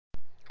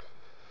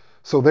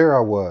So there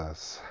I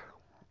was,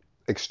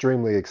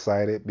 extremely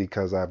excited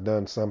because I've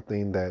done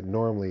something that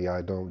normally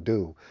I don't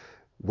do.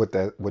 What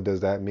does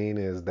that mean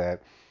is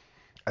that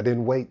I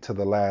didn't wait to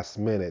the last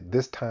minute.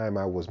 This time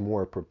I was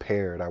more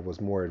prepared. I was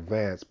more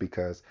advanced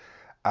because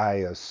I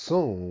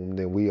assumed,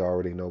 and we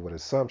already know what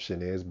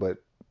assumption is, but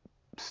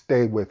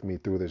stay with me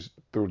through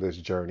this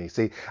journey.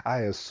 See, I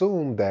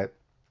assumed that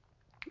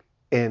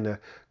in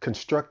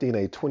constructing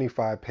a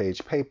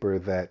 25-page paper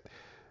that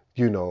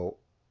you know,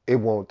 it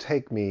won't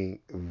take me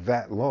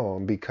that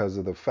long because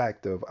of the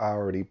fact of I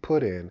already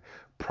put in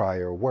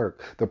prior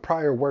work. The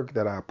prior work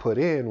that I put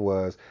in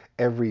was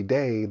every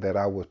day that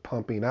I was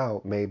pumping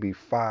out maybe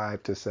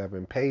 5 to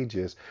 7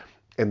 pages.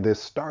 And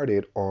this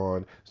started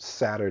on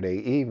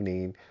Saturday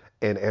evening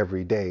and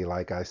every day,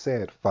 like I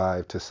said,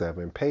 5 to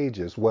 7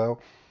 pages.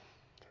 Well,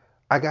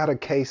 I got a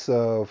case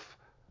of,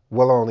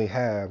 we'll only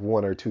have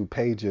 1 or 2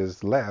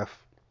 pages left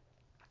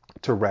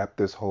to wrap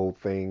this whole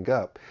thing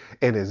up.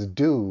 And it's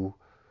due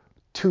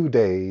 2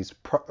 days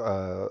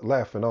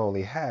left and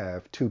only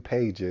have 2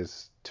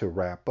 pages to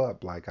wrap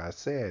up, like I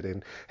said.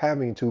 And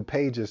having 2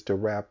 pages to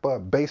wrap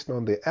up, based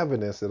on the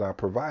evidence that I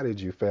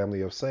provided you,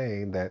 family, of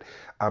saying that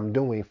I'm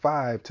doing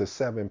 5 to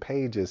 7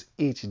 pages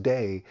each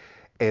day,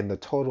 and the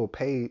total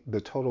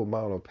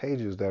amount of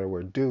pages that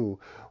were due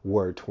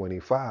were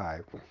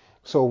 25.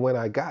 So when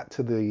I got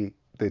to the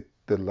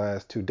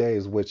last 2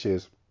 days, which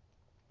is,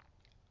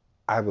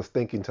 I was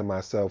thinking to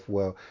myself,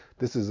 well,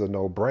 this is a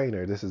no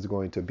brainer. This is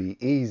going to be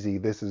easy.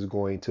 This is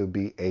going to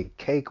be a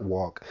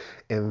cakewalk.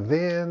 And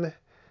then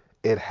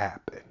it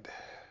happened.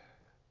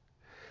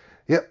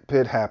 Yep,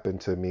 it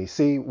happened to me.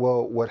 See,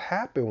 well, what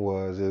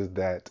happened is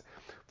that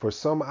for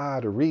some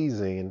odd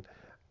reason,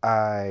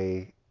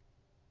 I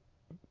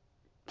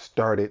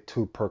started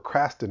to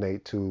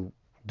procrastinate to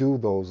do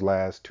those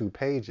last 2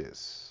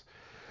 pages.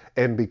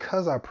 And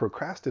because I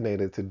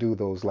procrastinated to do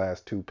those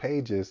last 2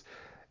 pages,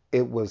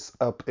 it was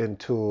up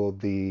until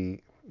the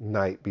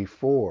night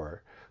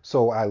before.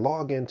 So I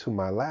log into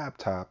my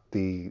laptop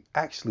the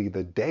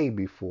day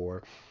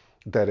before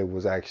that it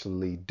was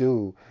actually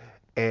due,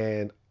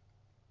 and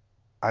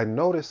I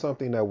noticed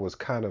something that was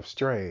kind of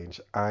strange.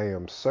 I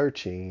am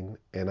searching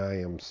and I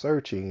am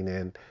searching,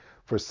 and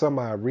for some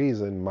odd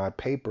reason my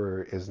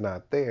paper is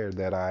not there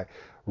that I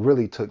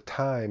really took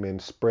time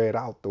and spread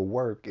out the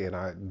work and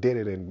I did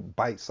it in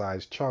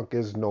bite-sized chunk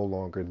is no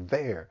longer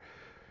there.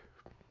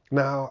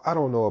 Now, I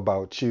don't know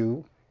about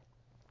you,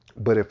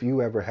 but if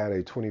you ever had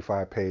a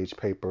 25-page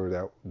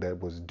paper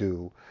that was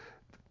due,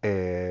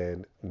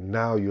 and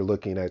now you're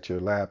looking at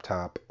your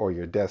laptop or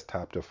your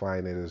desktop to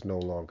find it is no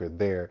longer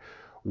there,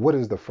 what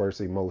is the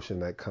first emotion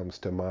that comes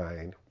to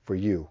mind for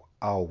you?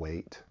 I'll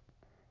wait.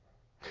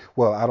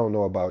 Well, I don't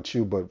know about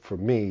you, but for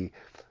me,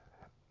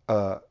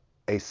 uh,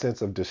 a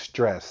sense of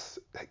distress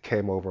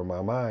came over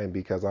my mind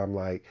because I'm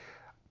like,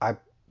 I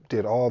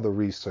did all the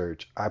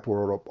research. I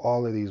wrote up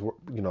all of these,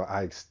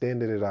 I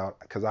extended it out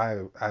because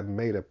I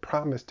made a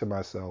promise to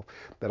myself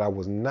that I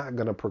was not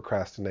going to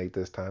procrastinate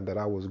this time, that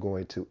I was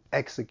going to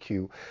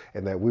execute,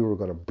 and that we were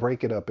going to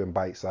break it up in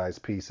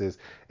bite-sized pieces.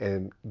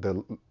 And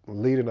the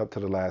leading up to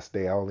the last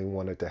day, I only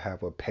wanted to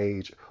have a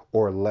page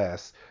or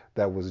less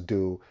that was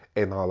due,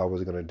 and all I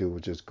was going to do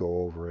was just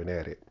go over and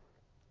edit.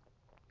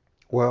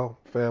 Well,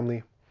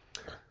 family,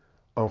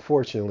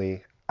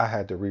 unfortunately, I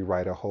had to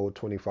rewrite a whole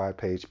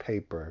 25-page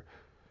paper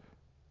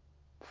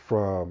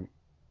from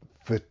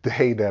the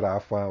day that I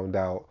found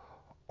out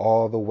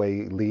all the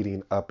way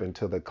leading up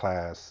into the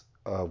class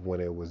of when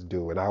it was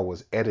due. And I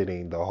was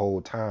editing the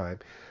whole time.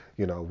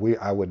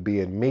 I would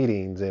be in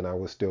meetings and I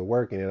was still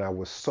working, and I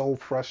was so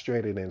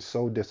frustrated and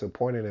so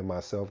disappointed in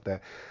myself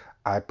that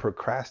I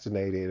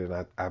procrastinated,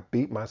 and I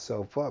beat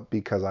myself up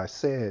because I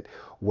said,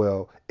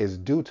 well, it's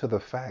due to the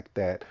fact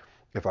that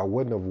if I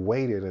wouldn't have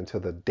waited until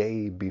the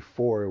day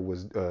before it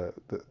was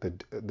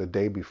the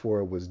day before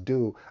it was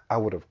due, I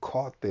would have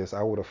caught this.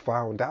 I would have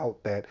found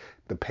out that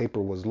the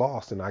paper was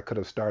lost, and I could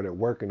have started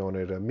working on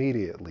it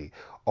immediately.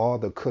 All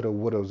the coulda,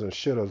 wouldas, and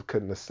shouldas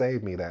couldn't have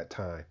saved me that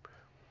time.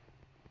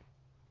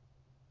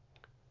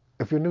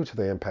 If you're new to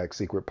the Impact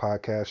Secret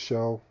Podcast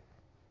show,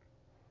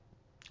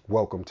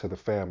 welcome to the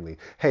family.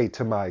 Hey,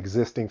 to my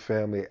existing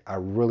family, I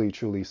really,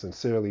 truly,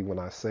 sincerely, when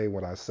I say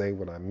what I say,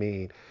 what I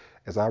mean,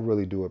 is I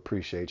really do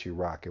appreciate you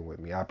rocking with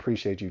me. I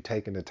appreciate you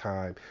taking the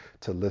time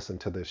to listen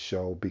to this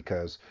show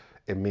because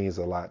it means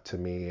a lot to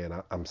me, and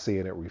I'm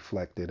seeing it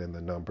reflected in the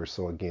numbers.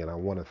 So again, I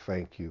want to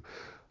thank you.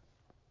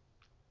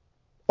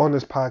 On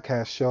this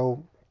podcast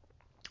show,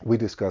 we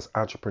discuss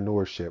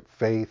entrepreneurship,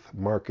 faith,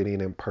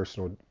 marketing, and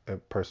personal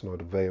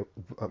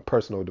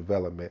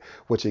development,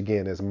 which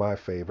again is my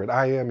favorite.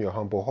 I am your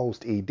humble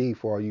host, ED,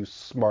 for all you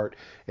smart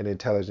and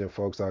intelligent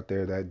folks out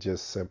there. That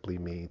just simply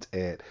means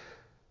Ed.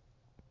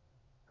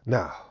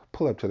 Now,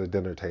 pull up to the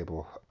dinner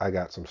table. I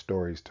got some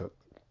stories to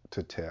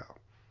tell.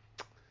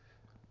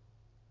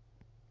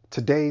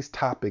 Today's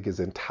topic is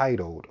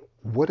entitled,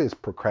 "What is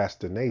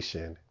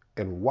procrastination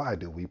and why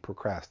do we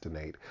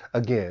procrastinate?"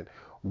 Again,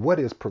 what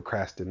is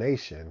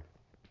procrastination,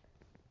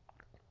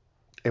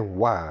 and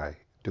why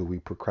do we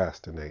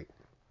procrastinate?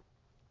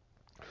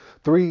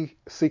 Three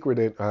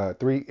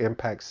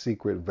impact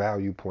secret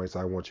value points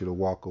I want you to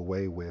walk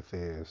away with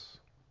is,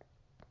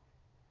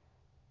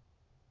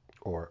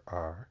 or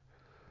are,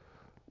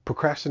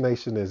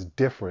 procrastination is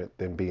different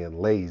than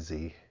being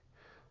lazy.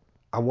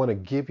 I want to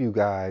give you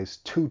guys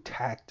two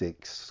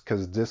tactics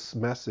because this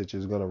message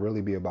is going to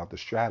really be about the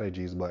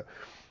strategies, but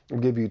I'll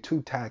give you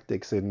two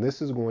tactics, and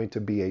this is going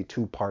to be a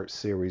two-part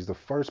series. The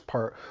first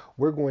part,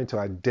 we're going to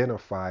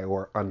identify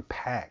or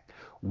unpack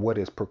what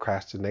is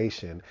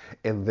procrastination,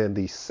 and then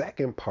the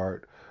second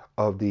part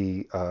of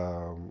the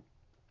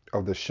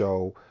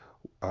show,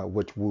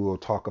 which we will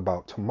talk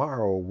about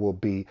tomorrow, will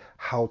be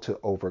how to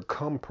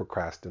overcome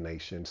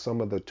procrastination.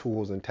 Some of the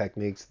tools and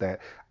techniques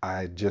that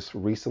I just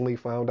recently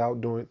found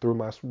out doing through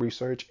my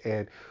research,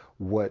 and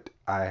what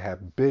I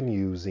have been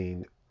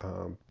using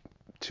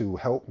to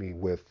help me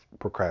with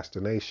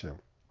procrastination.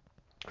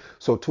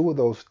 So two of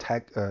those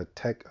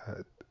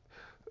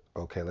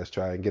okay, let's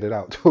try and get it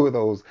out. Two of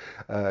those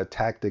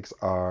tactics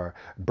are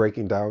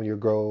breaking down your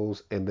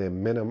goals and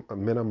then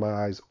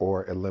minimize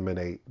or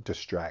eliminate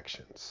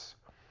distractions.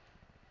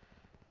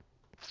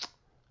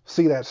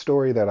 See, that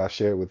story that I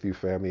shared with you,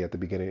 family, at the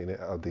beginning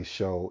of the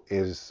show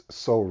is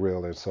so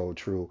real and so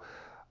true.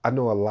 I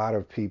know a lot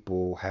of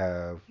people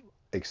have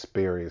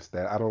experienced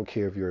that. I don't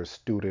care if you're a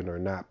student or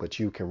not, but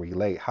you can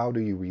relate. How do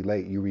you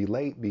relate? You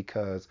relate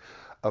because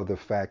of the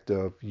fact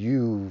of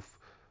you've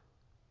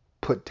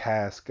put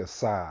task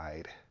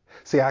aside.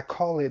 See, I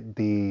call it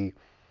the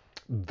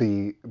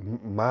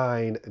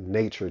mind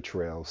nature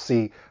trail.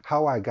 See,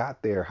 how I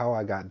got there, how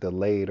I got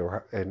delayed,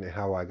 and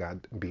how I got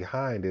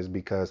behind is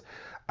because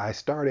I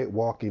started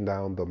walking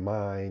down the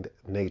mind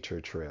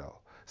nature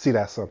trail. See,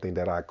 that's something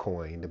that I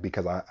coined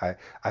because I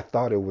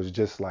thought it was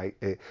just like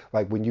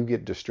like when you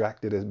get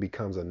distracted, it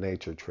becomes a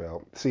nature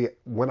trail. See,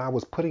 when I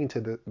was putting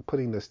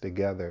this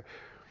together,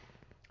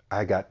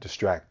 I got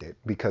distracted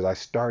because I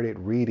started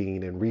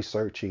reading and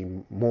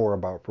researching more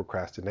about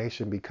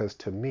procrastination because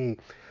to me,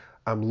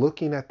 I'm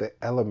looking at the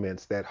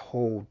elements that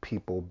hold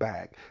people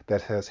back,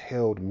 that has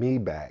held me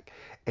back.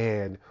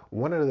 And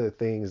one of the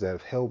things that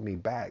have held me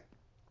back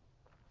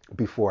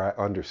before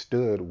I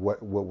understood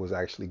what was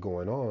actually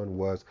going on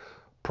was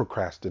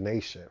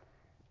procrastination.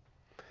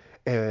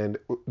 And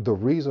the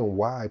reason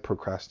why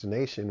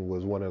procrastination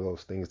was one of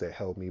those things that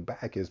held me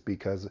back is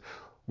because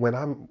when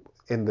I'm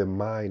in the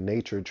mind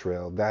nature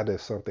trail, that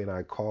is something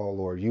I call,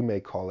 or you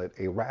may call it,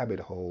 a rabbit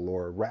hole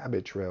or a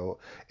rabbit trail,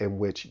 in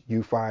which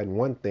you find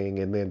one thing,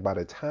 and then by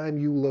the time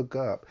you look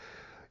up,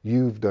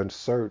 you've done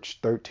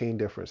searched 13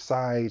 different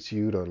sites,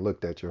 you done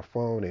looked at your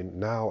phone, and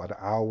now an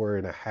hour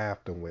and a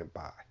half done went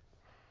by.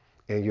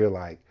 And you're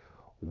like,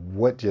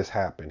 what just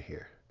happened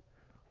here?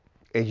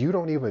 And you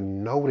don't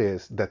even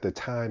notice that the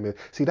time is,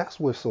 see, that's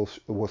what's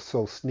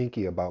so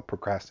sneaky about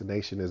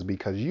procrastination, is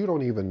because you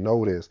don't even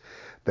notice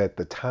that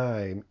the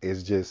time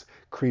is just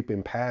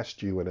creeping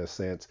past you in a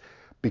sense,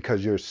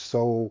 because you're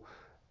so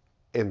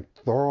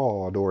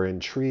enthralled or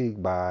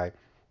intrigued by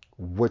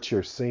what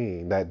you're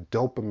seeing. That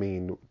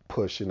dopamine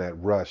push and that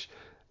rush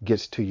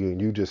gets to you,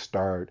 and you just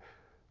start,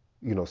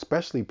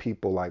 especially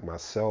people like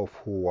myself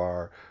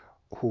who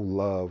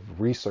love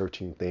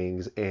researching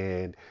things,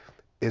 and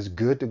it's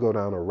good to go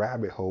down a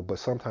rabbit hole, but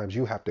sometimes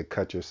you have to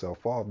cut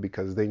yourself off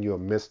because then you'll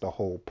miss the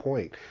whole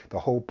point. The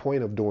whole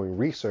point of doing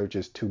research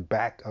is to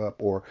back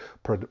up or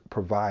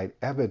provide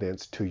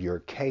evidence to your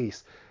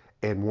case.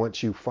 And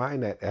once you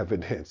find that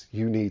evidence,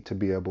 you need to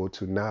be able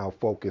to now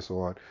focus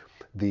on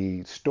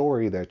the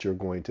story that you're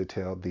going to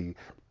tell, the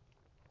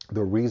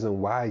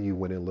reason why you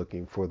went in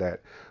looking for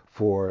that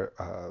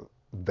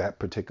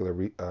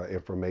particular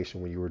information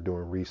when you were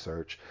doing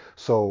research.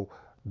 So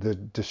the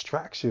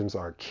distractions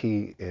are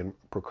key in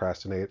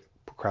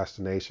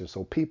procrastination.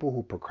 So people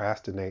who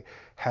procrastinate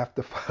have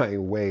to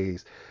find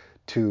ways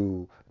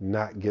to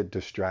not get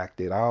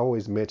distracted. I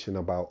always mention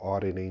about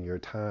auditing your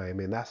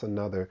time, and that's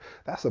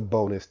a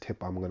bonus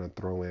tip I'm going to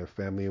throw in,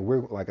 family. And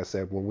we're, like I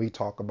said, when we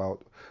talk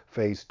about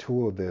phase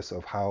two of this,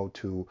 of how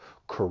to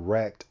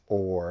correct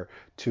or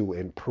to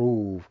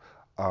improve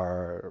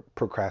our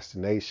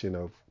procrastination,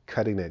 of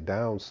cutting it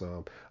down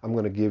some, I'm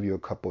going to give you a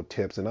couple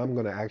tips, and I'm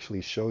going to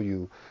actually show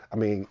you,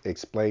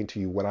 explain to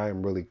you what I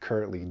am really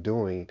currently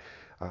doing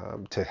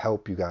to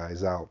help you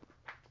guys out.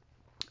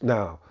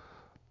 Now,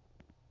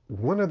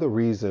 one of the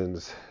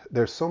reasons,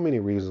 there's so many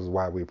reasons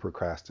why we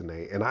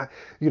procrastinate. And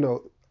you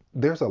know,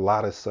 there's a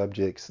lot of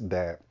subjects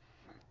that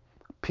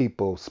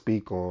people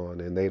speak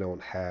on and they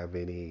don't have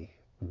any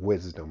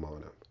wisdom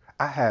on them.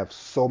 I have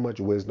so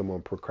much wisdom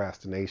on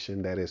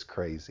procrastination that is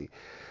crazy.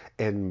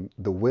 And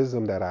the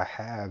wisdom that I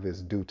have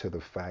is due to the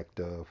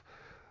fact of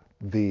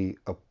the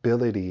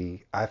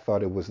ability. I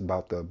thought it was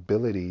about the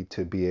ability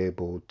to be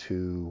able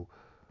to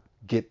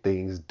get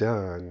things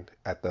done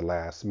at the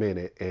last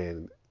minute,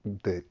 and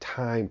the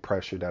time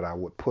pressure that I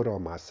would put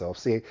on myself.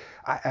 See,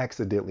 I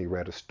accidentally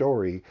read a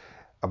story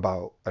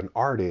about an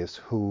artist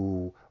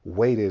who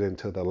waited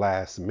until the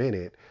last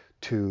minute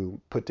to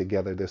put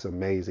together this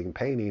amazing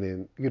painting,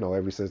 and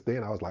ever since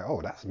then I was like,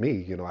 oh, that's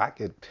me.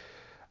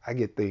 I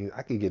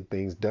can get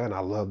things done. I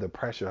love the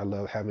pressure. I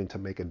love having to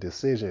make a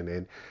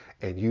decision,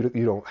 and you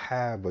don't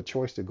have a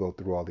choice to go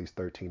through all these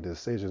 13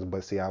 decisions.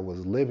 But see, I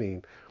was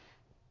living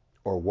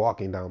or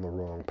walking down the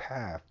wrong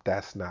path.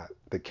 That's not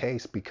the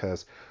case,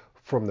 because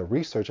from the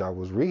research I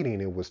was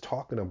reading, it was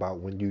talking about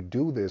when you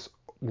do this,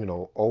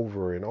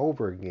 over and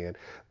over again,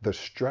 the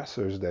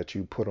stressors that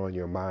you put on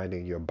your mind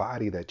and your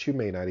body that you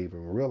may not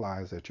even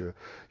realize that you're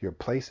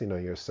placing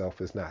on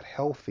yourself is not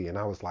healthy. And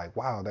I was like,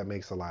 wow, that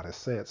makes a lot of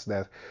sense.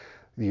 That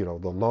the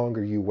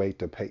longer you wait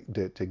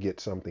to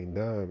get something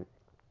done,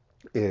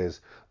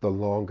 is the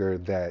longer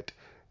that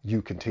you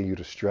continue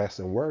to stress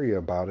and worry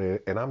about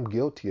it. And I'm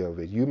guilty of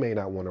it. You may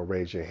not want to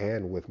raise your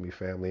hand with me,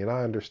 family, and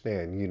I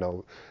understand. You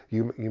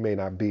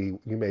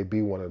may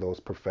be one of those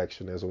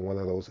perfectionists, or one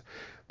of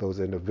those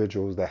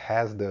individuals that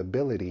has the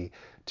ability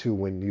to,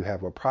 when you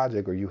have a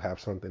project or you have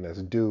something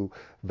that's due,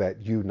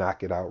 that you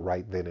knock it out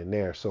right then and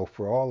there. So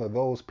for all of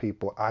those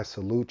people, I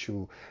salute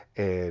you,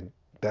 and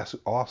that's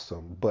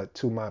awesome. But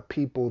to my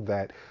people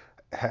that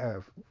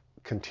have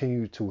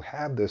continued to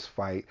have this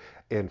fight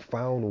and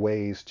found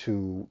ways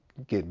to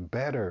get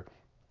better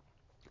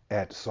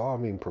at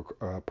solving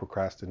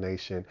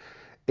procrastination,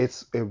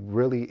 it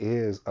really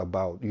is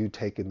about you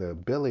taking the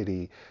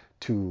ability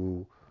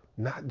to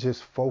not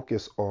just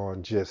focus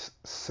on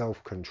just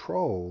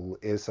self-control.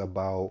 It's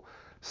about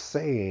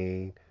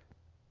saying,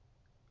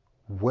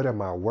 what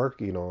am I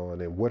working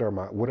on, and what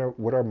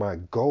are my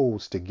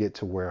goals to get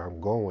to where I'm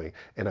going.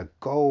 And a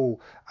goal,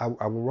 I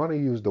want to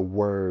use the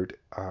word,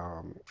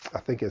 I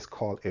think it's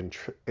called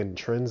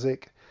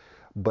intrinsic,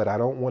 but I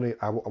don't want to.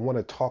 I want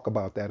to talk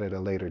about that at a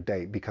later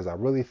date, because I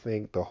really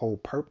think the whole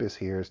purpose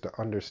here is to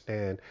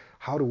understand,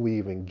 how do we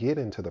even get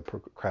into the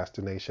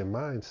procrastination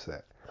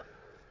mindset.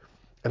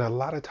 And a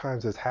lot of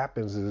times this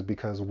happens is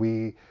because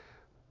we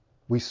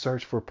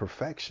search for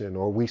perfection,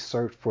 or we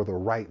search for the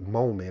right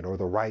moment or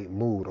the right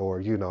mood,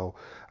 or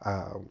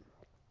um,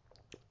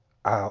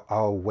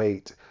 I'll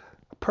wait.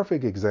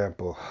 Perfect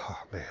example.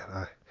 Oh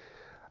man,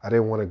 I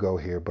didn't want to go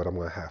here, but I'm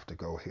gonna have to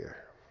go here.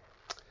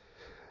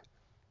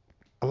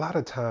 A lot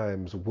of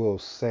times we'll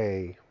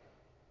say,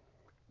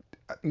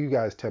 you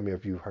guys tell me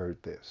if you've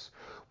heard this.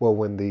 Well,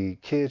 when the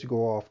kids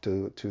go off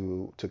to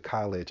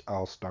college,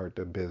 I'll start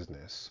the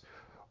business.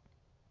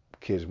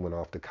 Kids went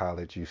off to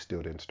college, you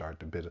still didn't start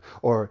the business.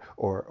 Or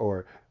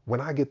when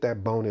I get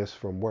that bonus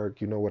from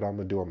work, you know what I'm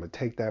gonna do? I'm gonna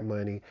take that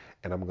money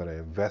and I'm gonna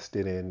invest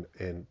it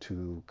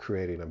into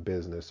creating a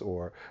business,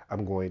 or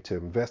I'm going to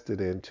invest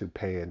it into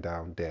paying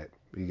down debt.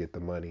 You get the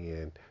money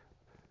in,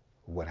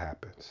 what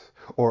happens?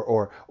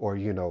 Or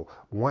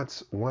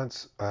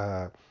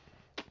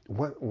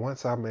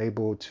once I'm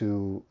able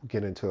to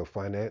get into a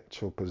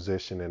financial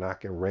position and I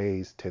can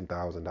raise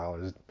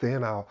 $10,000,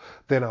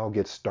 then I'll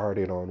get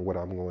started on what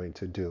I'm going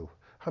to do.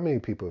 How many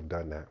people have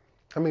done that?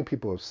 How many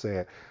people have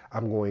said,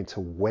 I'm going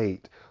to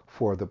wait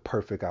for the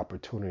perfect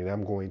opportunity.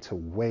 I'm going to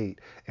wait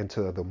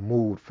until the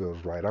mood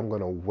feels right. I'm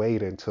going to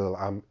wait until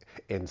I'm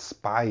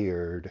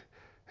inspired.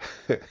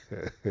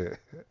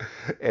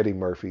 Eddie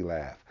Murphy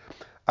laugh.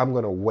 I'm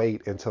going to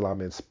wait until I'm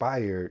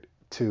inspired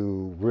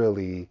to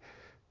really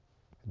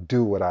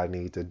do what I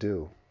need to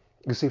do.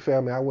 You see,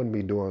 family, I wouldn't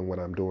be doing what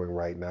I'm doing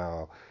right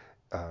now,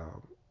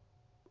 um,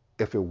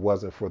 if it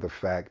wasn't for the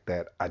fact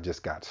that I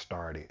just got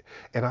started.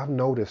 And I've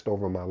noticed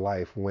over my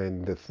life,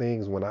 when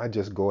I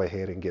just go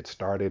ahead and get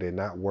started and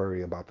not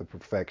worry about the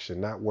perfection,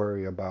 not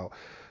worry about,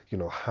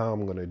 how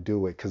I'm going to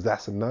do it, because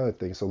that's another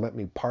thing. So let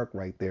me park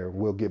right there, and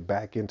we'll get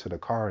back into the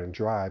car and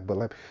drive. But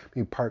let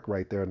me park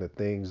right there in the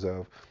things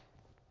of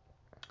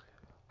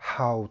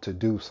how to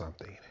do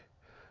something.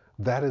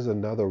 That is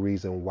another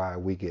reason why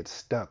we get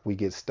stuck. We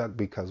get stuck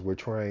because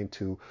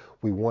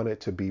we want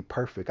it to be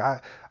perfect.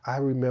 I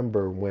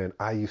remember when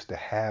I used to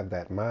have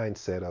that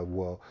mindset of,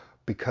 well,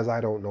 because I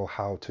don't know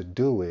how to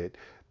do it,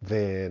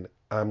 then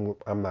I'm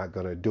not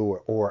going to do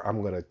it, or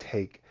I'm going to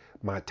take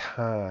my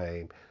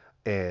time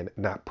and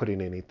not putting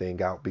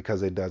anything out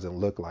because it doesn't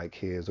look like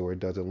his, or it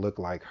doesn't look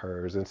like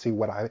hers. And see,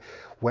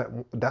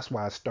 that's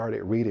why I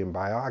started reading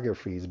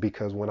biographies,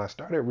 because when I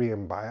started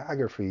reading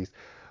biographies,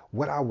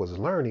 what I was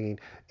learning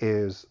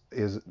is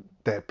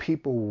that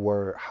people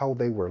were how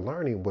they were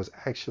learning was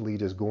actually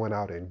just going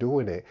out and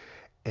doing it.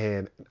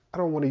 And I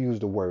don't want to use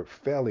the word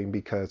failing,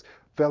 because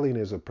failing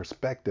is a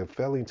perspective.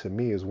 Failing to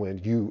me is when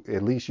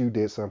at least you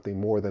did something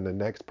more than the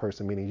next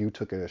person, meaning you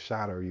took a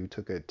shot or you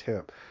took an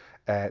attempt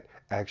at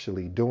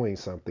actually doing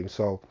something.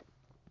 So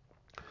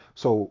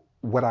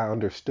what I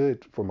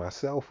understood for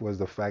myself was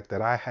the fact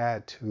that I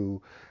had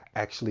to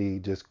actually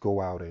just go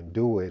out and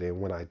do it.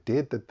 And when I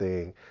did the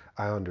thing,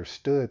 I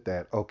understood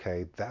that,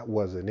 okay, that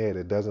wasn't it.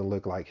 It doesn't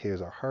look like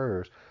his or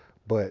hers,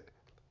 but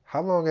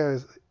how long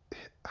has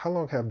how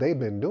long have they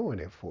been doing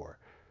it for?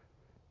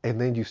 And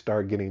then you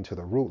start getting to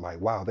the root, like,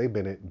 wow, they've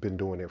been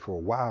doing it for a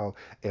while.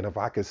 And if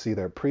I could see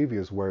their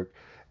previous work,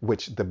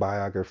 which the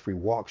biography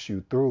walks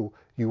you through,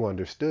 you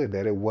understood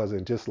that it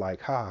wasn't just like,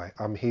 hi,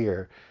 I'm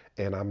here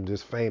and I'm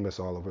just famous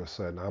all of a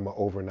sudden. I'm an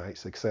overnight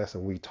success.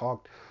 And we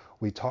talked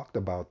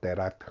about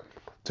that.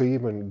 To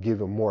even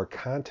give more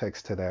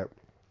context to that,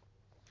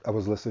 I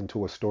was listening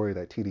to a story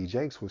that TD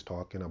Jakes was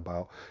talking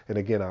about, and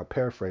again, I'll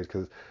paraphrase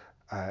because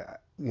I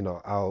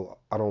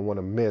don't want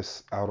to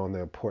miss out on the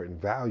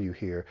important value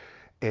here.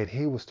 And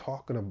he was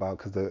talking about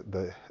because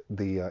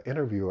the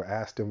interviewer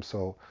asked him,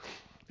 so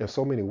in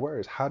so many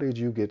words, how did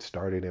you get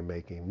started in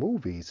making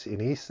movies?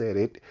 And he said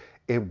it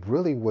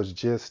really was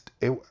just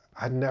it.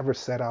 I never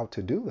set out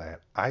to do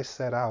that. I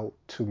set out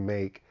to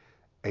make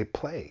a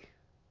play,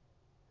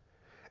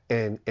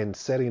 and in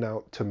setting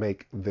out to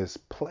make this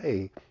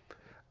play,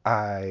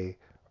 I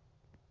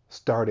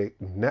started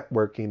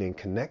networking and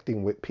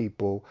connecting with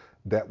people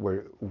that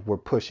were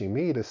pushing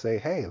me to say,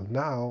 "Hey,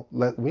 now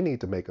we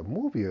need to make a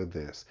movie of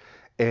this."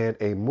 And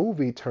a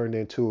movie turned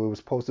into, it was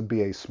supposed to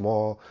be a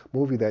small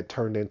movie that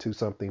turned into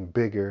something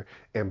bigger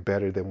and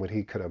better than what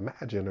he could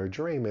imagine or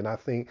dream. And I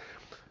think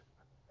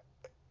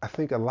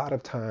a lot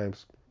of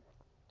times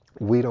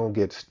we don't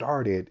get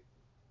started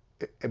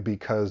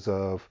because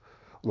of,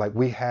 like,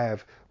 we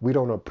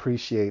don't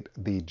appreciate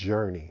the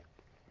journey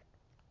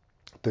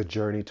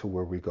to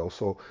where we go.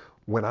 So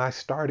when I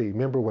started,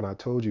 remember when I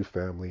told you,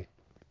 family,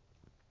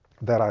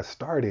 that I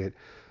started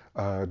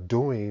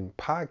doing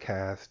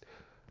podcast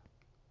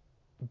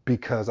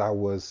because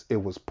it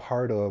was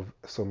part of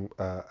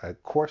a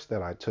course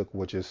that I took,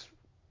 which is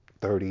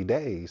 30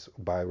 Days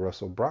by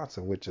Russell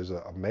Bronson, which is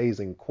an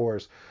amazing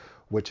course,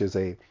 which is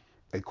a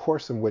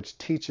course in which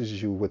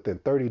teaches you within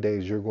 30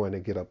 days you're going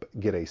to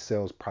get a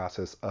sales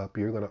process up.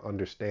 You're going to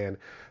understand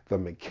the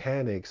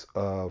mechanics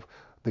of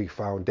the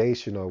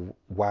foundation of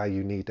why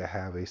you need to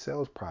have a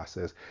sales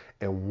process.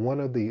 And one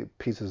of the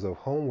pieces of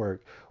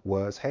homework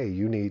was, hey,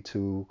 you need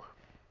to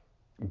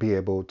be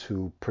able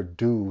to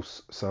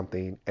produce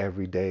something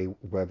every day,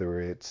 whether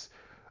it's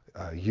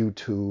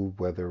YouTube,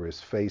 whether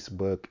it's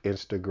Facebook,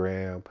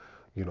 Instagram,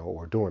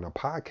 or doing a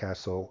podcast.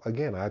 So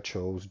again, I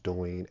chose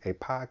doing a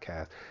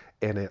podcast,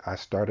 and I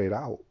started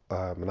out,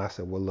 and I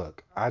said, well,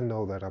 look, I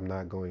know that I'm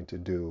not going to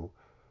do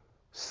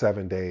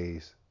 7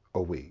 days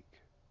a week.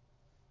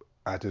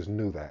 I just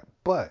knew that,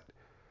 but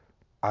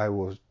I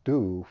will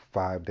do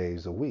 5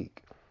 days a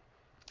week.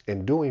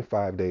 In doing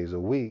 5 days a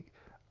week,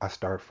 I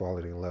start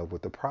falling in love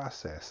with the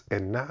process.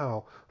 And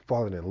now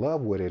falling in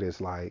love with it is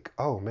like,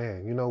 oh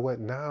man, you know what?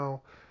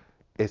 Now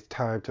it's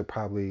time to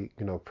probably,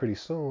 pretty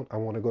soon I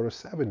want to go to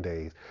 7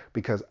 days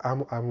because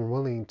I'm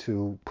willing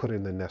to put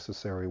in the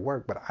necessary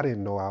work. But I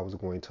didn't know I was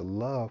going to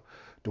love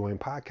doing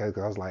podcasts.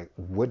 I was like,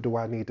 what do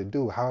I need to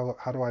do? How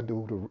do I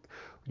do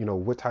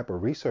what type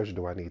of research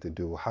do I need to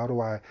do? How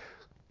do I,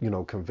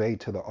 convey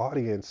to the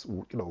audience,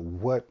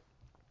 what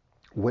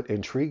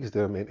intrigues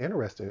them and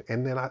interesting.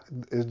 And then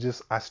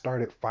I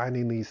started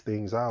finding these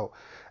things out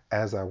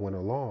as I went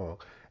along.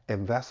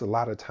 And that's a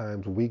lot of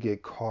times we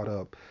get caught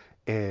up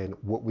in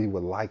what we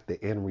would like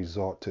the end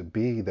result to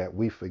be, that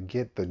we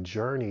forget the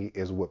journey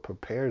is what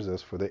prepares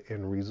us for the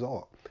end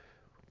result.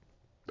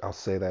 I'll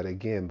say that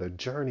again. The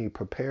journey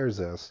prepares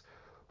us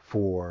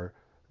for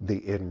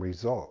the end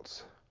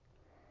results.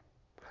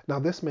 Now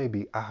this may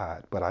be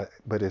odd,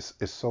 but it's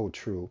so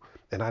true.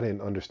 And I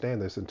didn't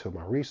understand this until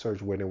my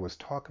research, when it was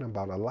talking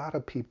about a lot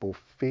of people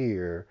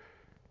fear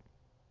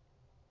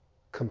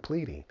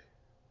completing.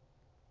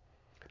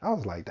 I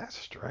was like, that's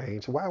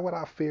strange. Why would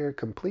I fear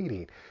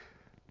completing?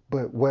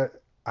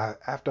 But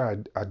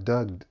after I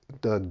dug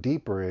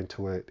deeper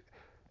into it,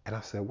 and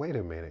I said, wait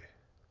a minute.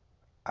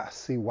 I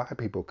see why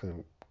people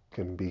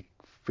can be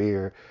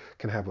fear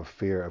can have a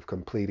fear of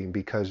completing,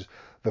 because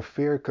the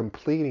fear of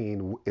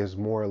completing is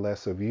more or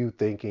less of you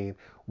thinking,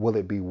 will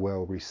it be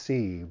well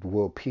received?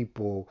 Will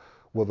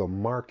the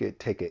market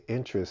take an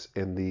interest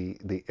in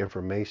the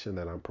information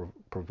that I'm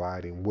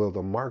providing? Will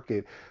the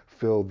market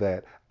feel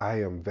that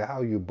I am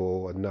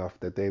valuable enough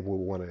that they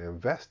will want to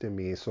invest in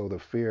me? So the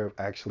fear of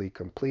actually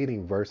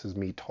completing versus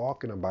me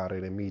talking about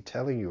it and me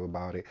telling you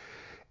about it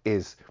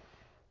is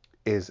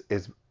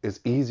is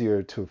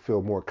easier to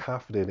feel more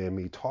confident in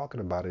me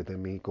talking about it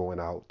than me going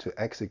out to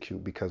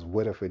execute, because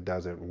what if it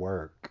doesn't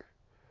work?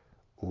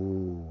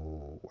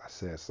 Ooh, I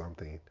said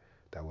something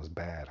that was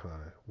bad, huh?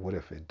 What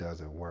if it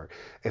doesn't work?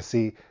 And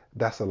see,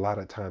 that's a lot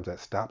of times that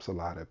stops a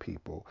lot of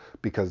people,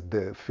 because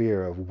the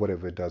fear of what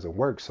if it doesn't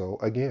work. So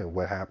again,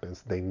 what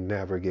happens? They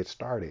never get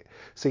started.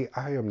 See,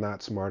 I am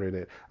not smarter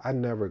than, I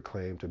never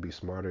claim to be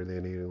smarter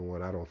than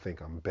anyone. I don't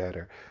think I'm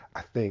better.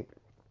 I think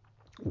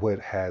what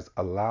has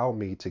allowed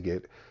me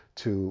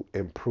to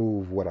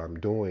improve what I'm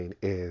doing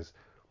is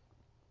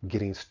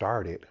getting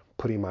started,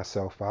 putting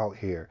myself out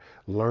here,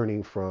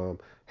 learning from,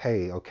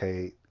 hey,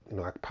 okay,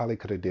 I probably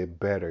could have did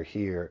better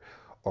here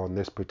on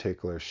this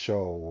particular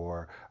show,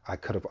 or I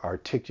could have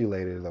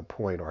articulated a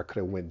point, or I could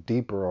have went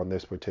deeper on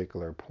this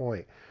particular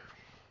point.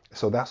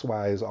 So that's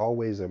why it's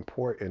always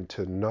important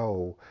to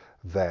know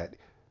that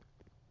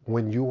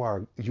when you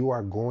are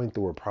going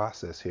through a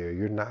process here,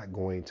 you're not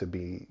going to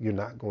be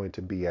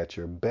at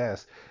your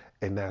best.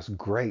 And that's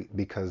great,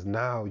 because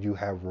now you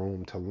have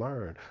room to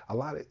learn a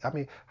lot of, I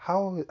mean,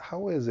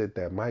 how is it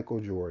that Michael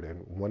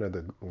Jordan, one of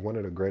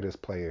the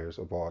greatest players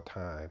of all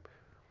time,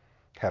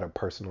 had a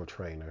personal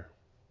trainer?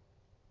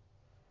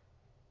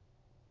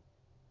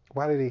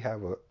 Why did he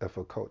have a if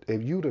a coach?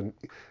 If you didn't,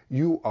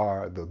 you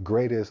are the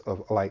greatest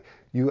of like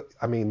you.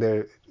 I mean,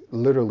 there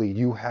literally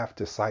you have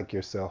to psych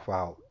yourself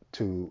out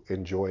to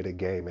enjoy the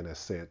game in a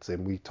sense.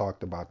 And we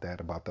talked about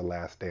that about the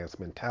last dance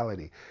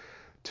mentality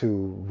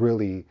to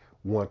really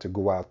want to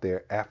go out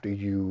there after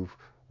you've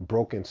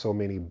broken so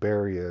many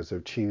barriers or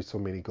achieved so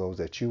many goals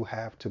that you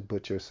have to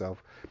put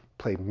yourself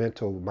play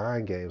mental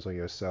mind games on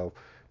yourself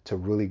to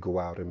really go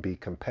out and be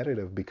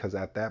competitive because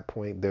at that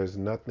point there's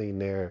nothing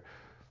there,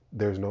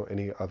 there's no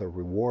any other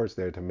rewards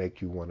there to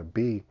make you want to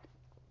be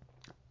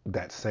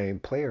that same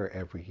player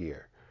every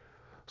year.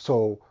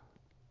 So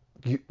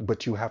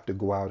but you have to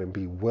go out and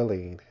be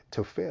willing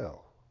to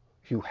fail.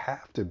 You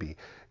have to be,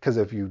 because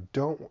if you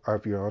don't, or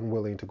if you're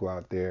unwilling to go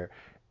out there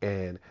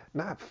and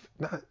not,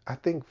 I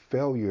think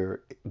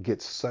failure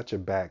gets such a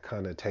bad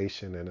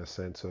connotation in a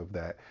sense of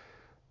that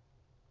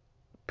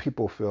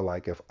people feel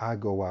like if I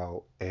go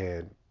out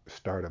and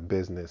start a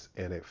business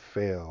and it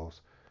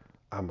fails,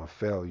 I'm a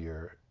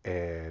failure.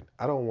 And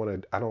I don't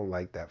want to, I don't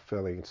like that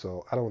feeling.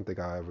 So I don't think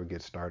I'll ever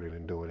get started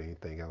in doing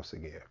anything else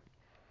again.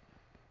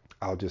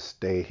 I'll just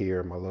stay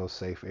here in my little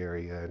safe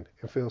area and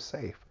feel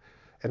safe.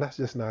 And that's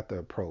just not the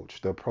approach.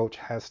 The approach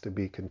has to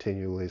be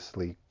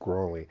continuously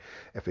growing.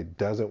 If it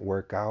doesn't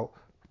work out,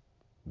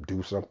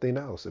 do something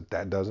else. If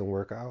that doesn't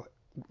work out,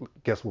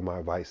 guess what my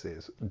advice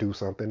is? Do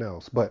something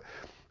else. But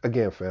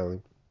again,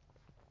 family,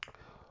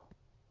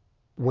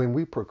 when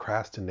we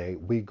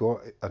procrastinate, we go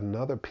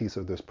another piece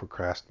of this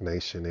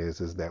procrastination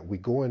is that we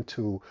go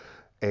into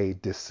a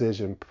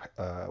decision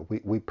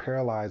we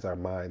paralyze our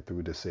mind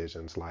through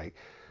decisions like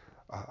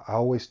I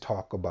always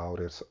talk about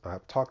it.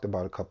 I've talked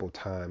about a couple of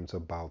times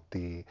about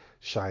the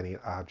shiny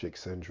object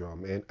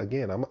syndrome. And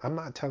again, I'm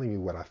not telling you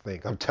what I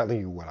think. I'm telling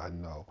you what I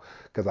know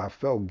because I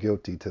felt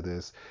guilty to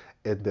this.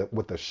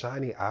 With the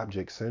shiny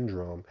object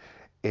syndrome,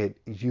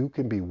 you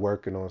can be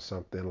working on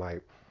something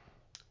like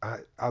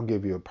I'll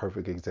give you a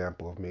perfect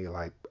example of me.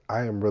 Like I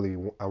really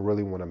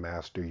want to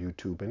master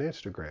YouTube and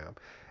Instagram,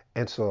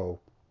 and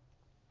so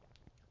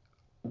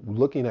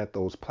looking at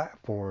those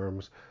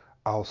platforms,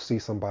 I'll see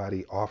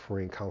somebody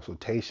offering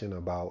consultation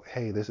about,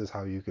 hey, this is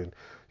how you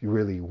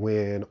really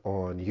win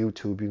on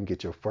YouTube. You can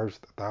get your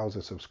first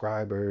 1,000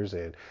 subscribers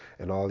and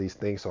all these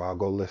things. So I'll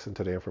go listen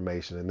to the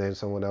information, and then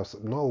someone else,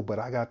 no, but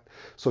I got.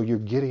 So you're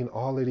getting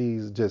all of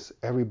these. Just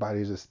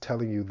everybody's just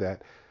telling you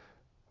that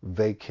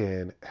they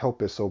can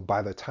help it. So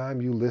by the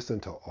time you listen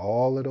to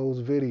all of those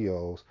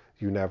videos,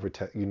 you never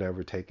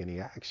take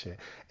any action.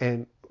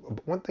 And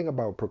one thing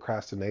about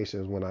procrastination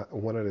is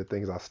one of the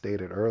things I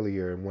stated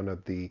earlier, and one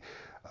of the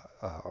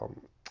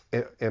um,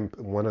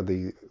 one of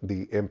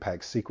the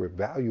impact secret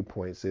value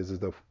points is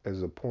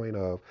a point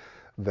of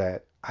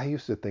that I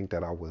used to think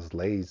that I was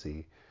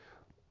lazy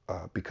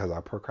because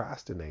I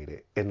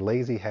procrastinated, and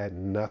lazy had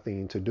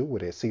nothing to do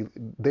with it. See,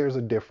 there's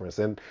a difference,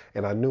 and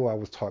I knew I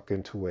was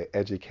talking to an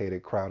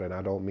educated crowd, and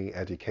I don't mean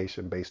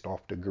education based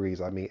off degrees.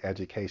 I mean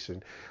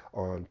education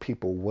on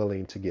people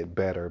willing to get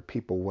better,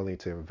 people willing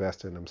to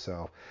invest in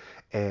themselves,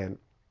 and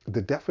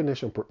the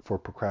definition for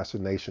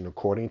procrastination,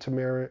 according to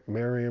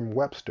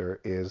Merriam-Webster,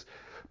 is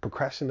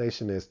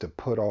procrastination is to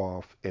put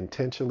off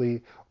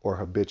intentionally or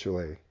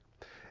habitually.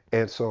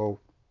 And so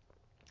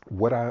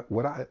what I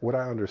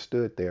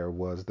understood there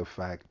was the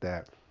fact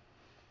that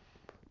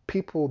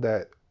people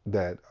that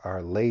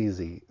are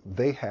lazy,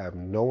 they have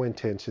no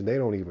intention, they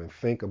don't even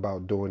think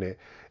about doing it.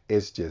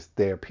 It's just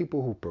there.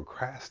 People who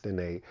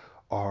procrastinate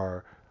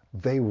are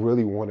they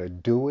really want to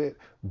do it,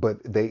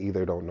 but they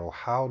either don't know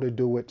how to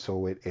do it,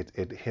 so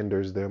it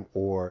hinders them,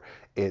 or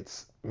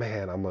it's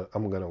man,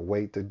 I'm gonna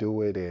wait to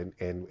do it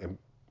and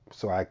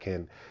so I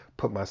can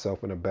put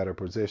myself in a better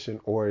position,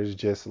 or it's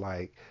just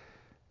like,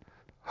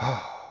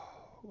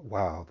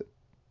 wow,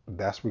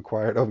 that's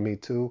required of me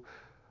too.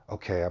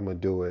 Okay, I'm gonna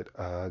do it.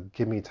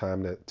 Give me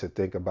time to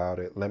think about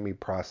it. Let me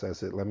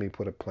process it. Let me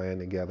put a plan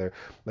together.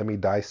 Let me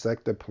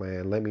dissect the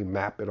plan. Let me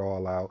map it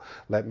all out.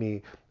 Let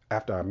me,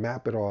 after I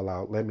map it all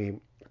out, let me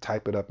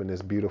type it up in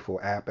this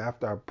beautiful app.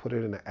 After I put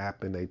it in the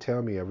app and they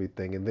tell me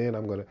everything, and then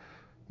I'm gonna,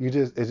 it's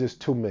just it's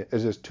just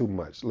too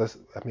much.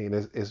 I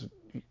mean,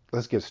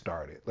 let's get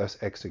started. Let's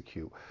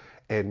execute.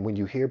 And when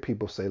you hear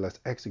people say, let's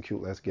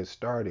execute, let's get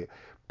started,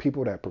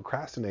 people that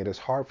procrastinate, it's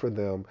hard for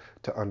them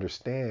to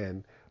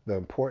understand the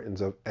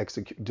importance of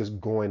execute, just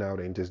going out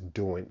and just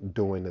doing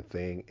the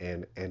thing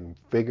and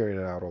figuring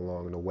it out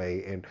along the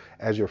way. And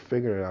as you're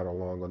figuring it out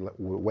along the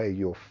way,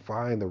 you'll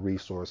find the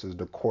resources,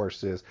 the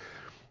courses,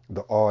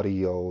 the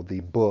audio,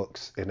 the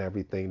books, and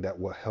everything that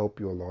will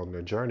help you along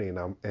the journey.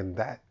 And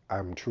that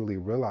I'm truly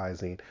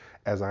realizing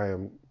as I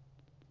am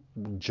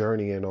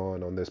journeying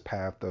on this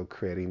path of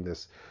creating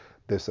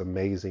this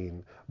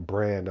amazing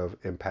brand of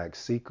Impact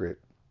Secret.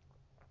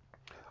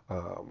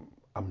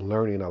 I'm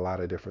learning a lot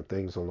of different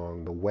things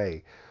along the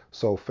way.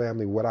 So,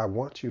 family, what I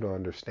want you to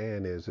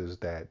understand is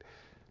that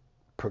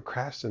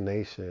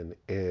procrastination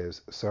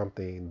is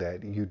something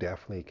that you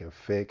definitely can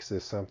fix.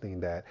 It's something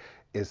that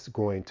is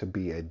going to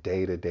be a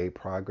day-to-day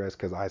progress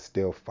because I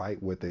still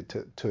fight with it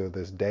to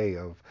this day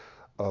of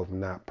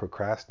not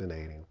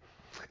procrastinating.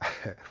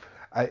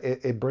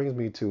 it brings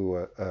me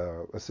to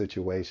a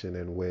situation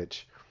in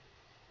which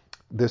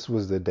this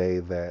was the day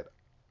that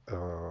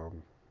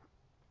um,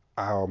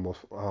 I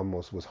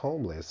almost was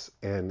homeless,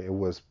 and it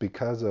was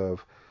because I'll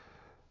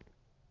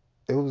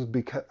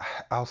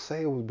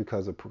say it was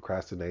because of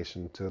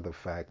procrastination to the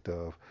fact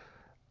of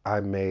I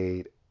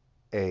made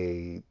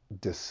a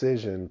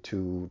decision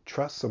to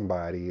trust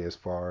somebody as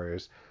far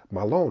as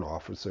my loan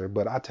officer,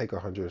 but I take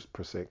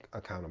 100%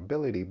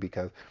 accountability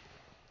because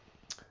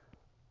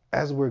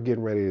as we're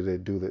getting ready to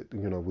do the,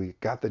 we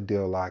got the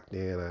deal locked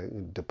in, I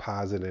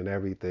deposit and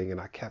everything,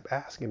 and I kept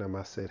asking him.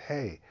 I said,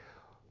 "Hey,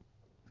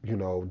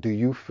 do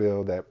you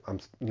feel that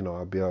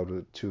I'll be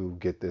able to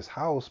get this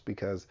house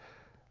because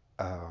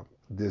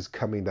this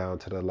coming down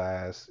to the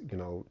last,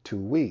 2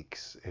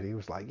 weeks?" And he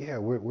was like, "Yeah,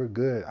 we're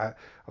good. I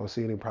don't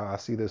see any problem. I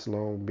see this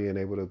loan being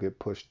able to get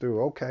pushed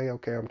through." Okay,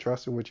 I'm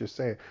trusting what you're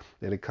saying.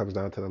 Then it comes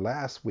down to the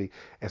last week,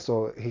 and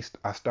so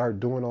I started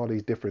doing all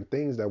these different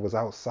things that was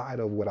outside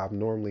of what I've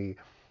normally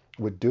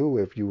would do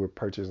if you were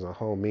purchasing a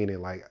home,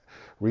 meaning like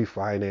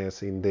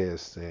refinancing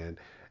this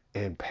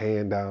and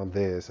paying down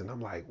this. And I'm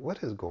like,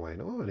 what is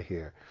going on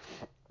here?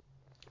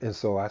 And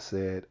so I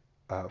said,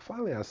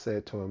 finally, I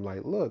said to him,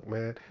 like, look,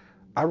 man,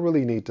 I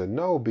really need to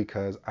know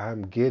because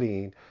I'm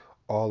getting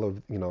all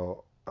of,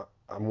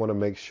 I want to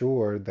make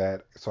sure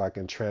that so I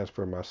can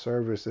transfer my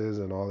services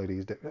and all of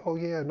these. Oh,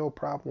 yeah, no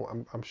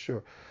problem. I'm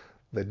sure.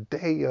 The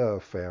day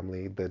of,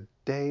 family, the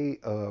day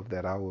of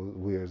that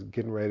we was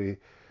getting ready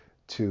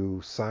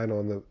to sign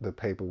on the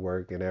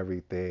paperwork and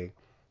everything,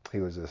 he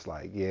was just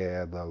like,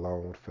 yeah, the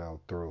loan fell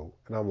through.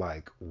 And I'm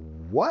like,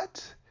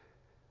 what?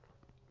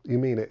 You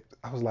mean it?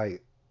 I was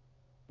like,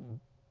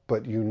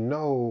 but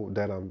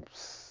that I'm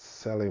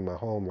selling my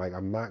home. Like,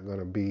 I'm not going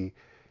to be,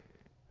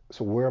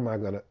 so where am I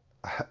going to?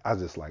 I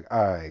just like,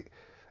 all right.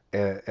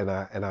 And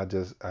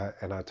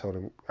I told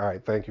him, all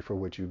right, thank you for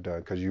what you've done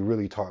because you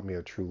really taught me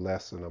a true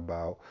lesson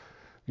about,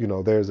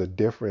 there's a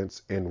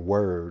difference in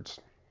words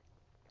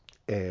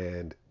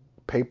and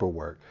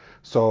paperwork.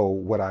 So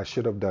what I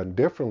should have done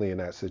differently in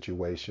that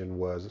situation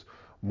was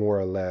more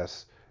or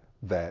less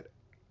that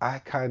I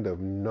kind of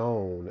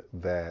known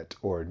that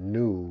or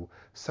knew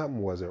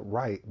something wasn't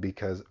right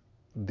because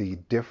the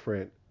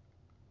different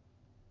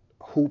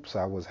hoops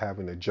I was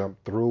having to jump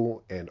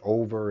through and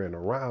over and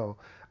around,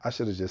 I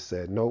should have just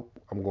said, nope,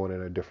 I'm going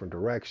in a different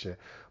direction.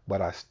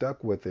 But I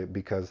stuck with it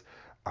because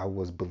I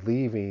was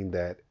believing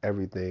that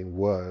everything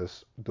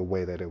was the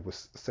way that it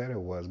was said it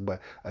was.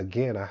 But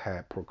again, I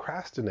had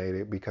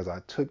procrastinated because I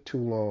took too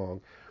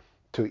long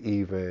to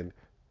even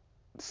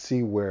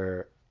see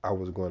where I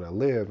was going to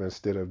live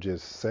instead of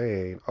just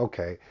saying,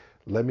 okay,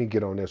 let me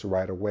get on this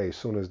right away. As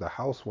soon as the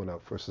house went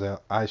up for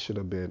sale, I should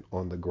have been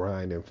on the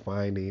grind and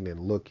finding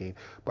and looking,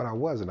 but I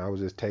wasn't. I was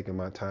just taking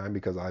my time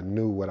because I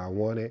knew what I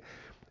wanted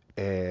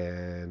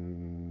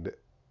and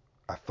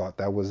I thought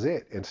that was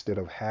it instead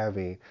of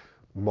having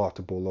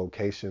multiple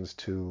locations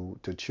to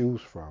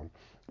choose from.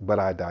 But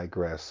I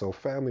digress. So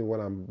family, what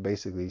I'm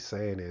basically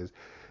saying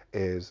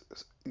is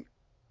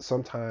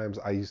sometimes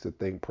I used to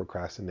think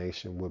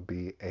procrastination would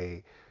be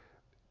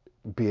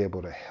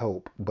able to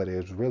help, but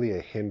it's really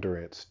a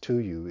hindrance to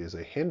you. Is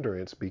a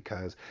hindrance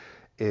because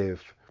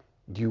if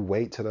you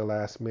wait to the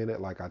last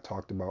minute, like I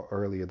talked about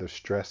earlier, the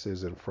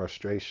stresses and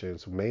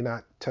frustrations may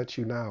not touch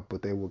you now,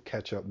 but they will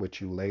catch up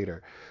with you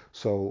later.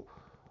 So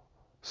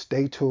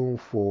stay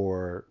tuned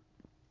for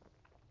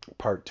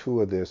part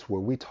two of this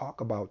where we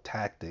talk about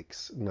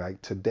tactics.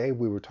 Like today,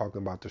 we were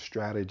talking about the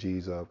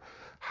strategies of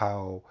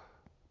how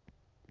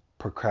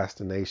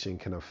procrastination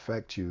can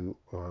affect you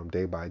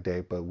day by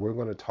day, but we're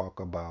going to talk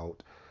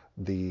about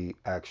the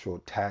actual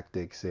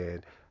tactics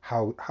and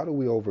how do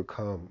we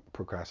overcome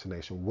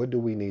procrastination? What do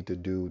we need to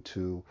do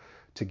to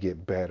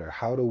get better?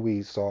 How do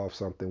we solve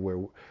something where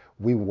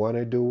we want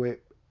to do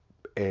it?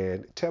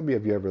 And tell me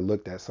if you ever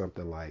looked at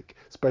something like,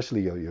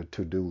 especially your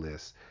to-do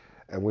list,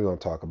 and we're going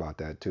to talk about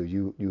that too.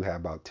 You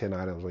have about 10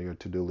 items on your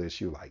to-do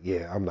list. You're like,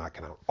 yeah, I'm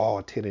knocking out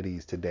all 10 of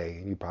these today,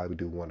 and you probably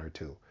do one or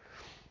two.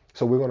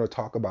 So we're going to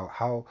talk about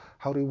how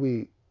do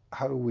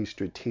we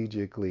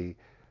strategically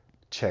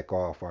check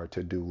off our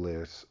to-do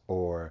list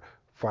or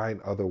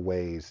find other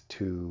ways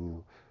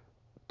to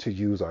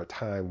use our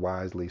time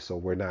wisely so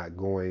we're not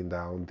going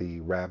down the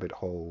rabbit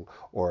hole,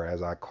 or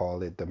as I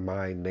call it, the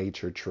mind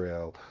nature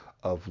trail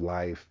of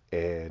life,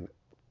 and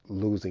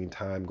losing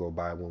time go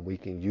by when we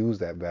can use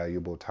that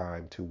valuable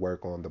time to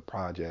work on the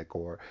project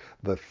or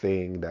the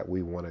thing that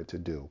we wanted to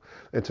do.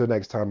 Until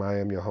next time, I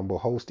am your humble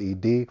host,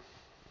 ED.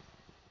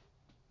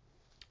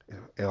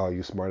 And all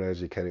you smart,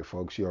 educated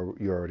folks, you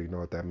already know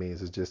what that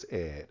means. It's just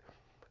Ed.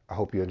 I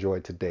hope you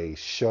enjoyed today's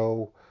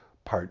show.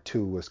 Part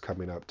two is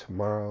coming up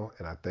tomorrow,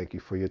 and I thank you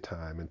for your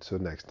time. Until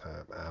next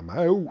time, I'm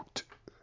out.